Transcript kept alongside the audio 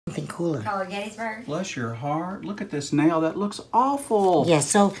something cooler. Oh, Gettysburg. Bless your heart. Look at this nail. That looks awful. Yeah,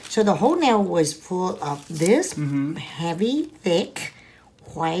 so the whole nail was full of this heavy, thick,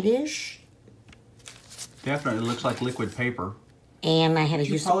 whitish. Definitely looks like liquid paper. And I had to Did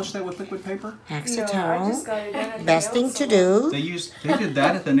you use polish that with liquid paper? acetone. No, I just got it done at the Best nail thing to salon. do. They did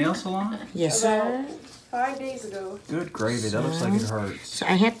that at the nail salon? Yes, sir. About 5 days ago. Good gravy. That looks like it hurts. So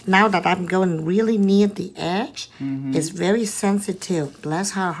I had, now that I'm going really near the edge, it's very sensitive.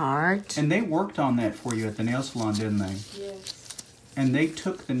 Bless her heart. And they worked on that for you at the nail salon, didn't they? Yes. And they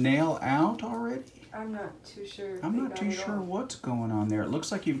took the nail out already? I'm not too sure. I'm not too sure what's going on there. It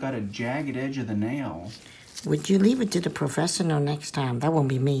looks like you've got a jagged edge of the nail. Would you leave it to the professional next time? That won't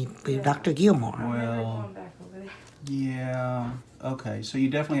be me. Be Dr. Gilmore. Well, yeah. Okay, so you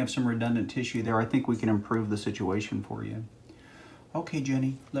definitely have some redundant tissue there. I think we can improve the situation for you. Okay,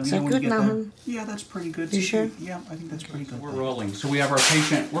 Jenny, let me know when you get that. Yeah, that's pretty good. You sure? Yeah, I think that's pretty good. We're rolling. So we have our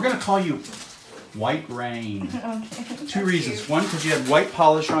patient. We're going to call you White Rain. Okay. Two reasons. One, because you had white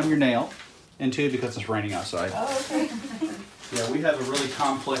polish on your nail. And two, because it's raining outside. Oh, okay. Yeah, we have a really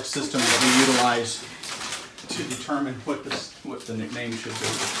complex system that we utilize to determine what the nickname should be.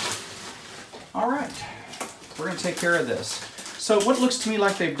 All right, we're going to take care of this. So what looks to me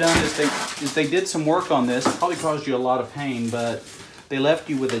like they've done is they did some work on this. It probably caused you a lot of pain, but they left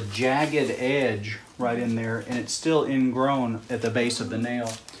you with a jagged edge right in there, and it's still ingrown at the base of the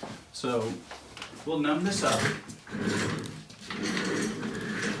nail. So we'll numb this up.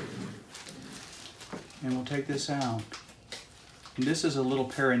 And we'll take this out. And this is a little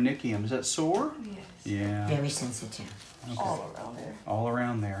Paronychia. Is that sore? Yes. Yeah. Very sensitive. Okay. All around there. All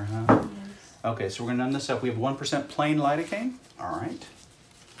around there, huh? Yes. Okay, so we're going to numb this up. We have 1% plain lidocaine. All right.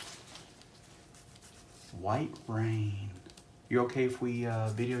 White Rain. You okay if we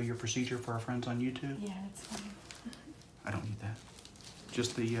video your procedure for our friends on YouTube? Yeah, that's fine. I don't need that.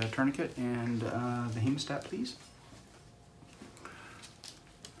 Just the tourniquet and the hemostat, please.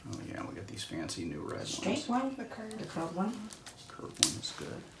 Oh yeah, we got these fancy new red ones. Straight one? The curve. The curved one? Curved one is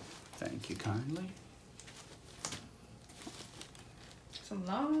good. Thank you kindly. Some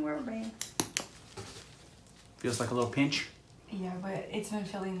long rubber band. Feels like a little pinch. Yeah, but it's been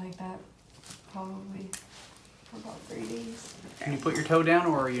feeling like that probably for about 3 days. Can you put your toe down,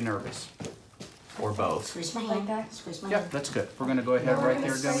 or are you nervous? Or both? Squeeze my Like hand. that? Squeeze my Yep, hand. that's good. We're going to go ahead right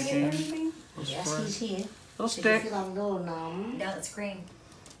there, Gummy Jean. Yes, he's here. Little So you stick. feel a little numb. Don't scream.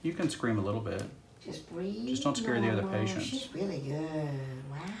 You can scream a little bit. Just breathe. Just don't scare the other normal. patients. She's really good.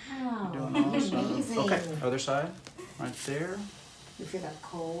 Wow. Doing awesome. Amazing. Okay, other side. Right there. You feel that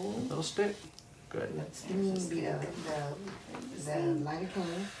cold? Little stick. Good. Let's give me the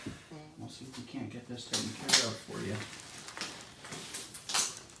lidocaine. We'll see if we can't get this taken care of for you.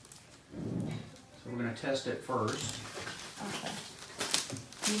 So we're going to test it first. Okay.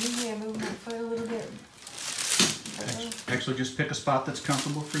 Usually I move my foot a little bit. Actually, just pick a spot that's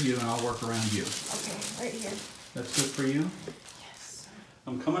comfortable for you, and I'll work around you. Okay, right here. That's good for you? Yes.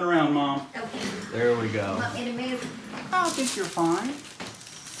 I'm coming around, Mom. Okay. There we go. Want me to move? I think you're fine.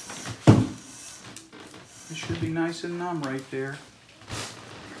 It should be nice and numb right there.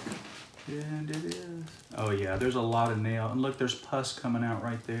 And it is. Oh yeah, there's a lot of nail. And look, there's pus coming out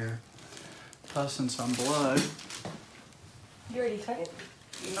right there. Pus and some blood. You already cut it?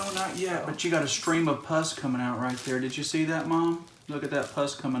 No, not yet, but you got a stream of pus coming out right there. Did you see that, Mom? Look at that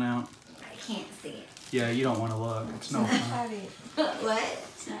pus coming out. I can't see it. Yeah, you don't want to look. It's no fun. Snapchat it. What?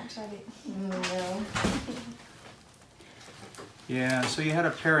 Snapchat it. No. Yeah, so you had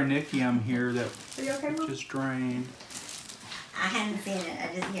a Paronychia here that Are you okay, Mom? just drained. I hadn't seen it.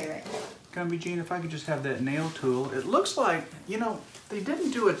 I just hear it. Gumby Jean, if I could just have that nail tool. It looks like, you know, they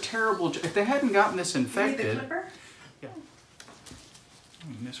didn't do a terrible job. If they hadn't gotten this You need the infected. clipper? Yeah.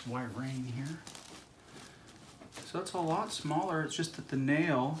 This White Rain here. So it's a lot smaller. It's just that the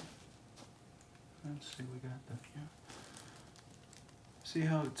nail. Let's see, we got the. Yeah. See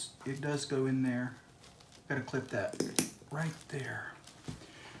how it does go in there. Got to clip that right there.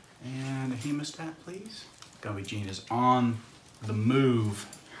 And a hemostat, please. Gumby Jean is on the move.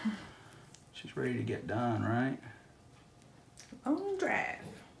 She's ready to get done, right? On drive.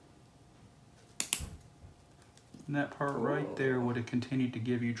 And that part right there would have continued to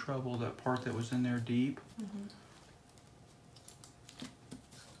give you trouble, that part that was in there deep.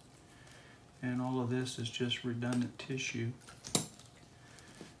 And all of this is just redundant tissue.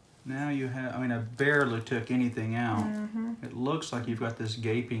 Now you have, I mean, I barely took anything out. It looks like you've got this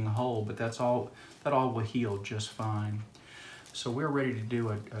gaping hole, but that all will heal just fine. So we're ready to do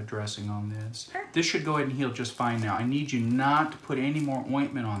a dressing on this. Sure. This should go ahead and heal just fine now. I need you not to put any more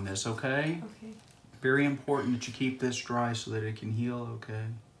ointment on this, okay? Okay. Very important that you keep this dry so that it can heal okay.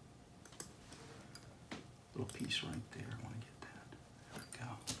 little piece right there. I want to get that. There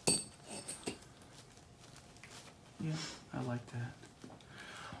we go. Yeah, I like that.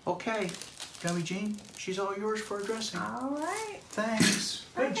 Okay, Gummy Jean, she's all yours for a dressing. All right. Thanks.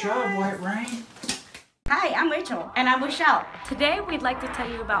 Good job, White Rain. Hi, I'm Rachel. And I'm Michelle. Today we'd like to tell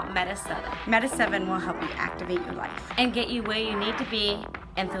you about Meta 7 Meta 7 will help you activate your life. and get you where you need to be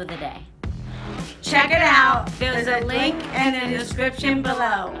and through the day. Check it out. There's a link in the description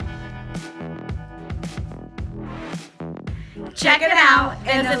below. Check it out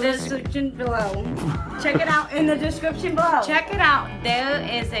in the description below. Check it out in the description below. Check it out. There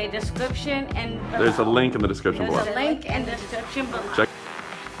is a description and There's a link in the description There's below. a link in the description below. Check.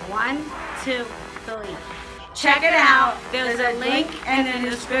 1, 2, 3. Check it out. There's a link in the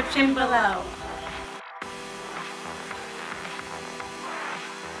description below.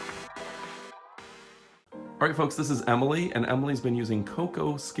 All right, folks, this is Emily, and Emily's been using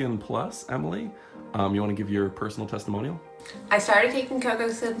Cocoa Skin Plus. Emily, you want to give your personal testimonial? I started taking Cocoa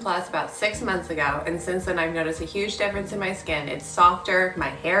Skin Plus about 6 months ago, and since then I've noticed a huge difference in my skin. It's softer, my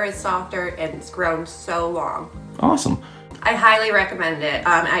hair is softer, and it's grown so long. Awesome. I highly recommend it.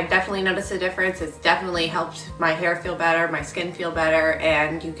 I've definitely noticed a difference. It's definitely helped my hair feel better, my skin feel better,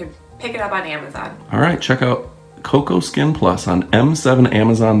 and you can pick it up on Amazon. All right, check out Cocoa Skin Plus on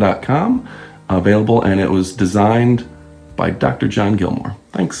m7amazon.com. Available, and it was designed by Dr. John Gilmore.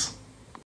 Thanks.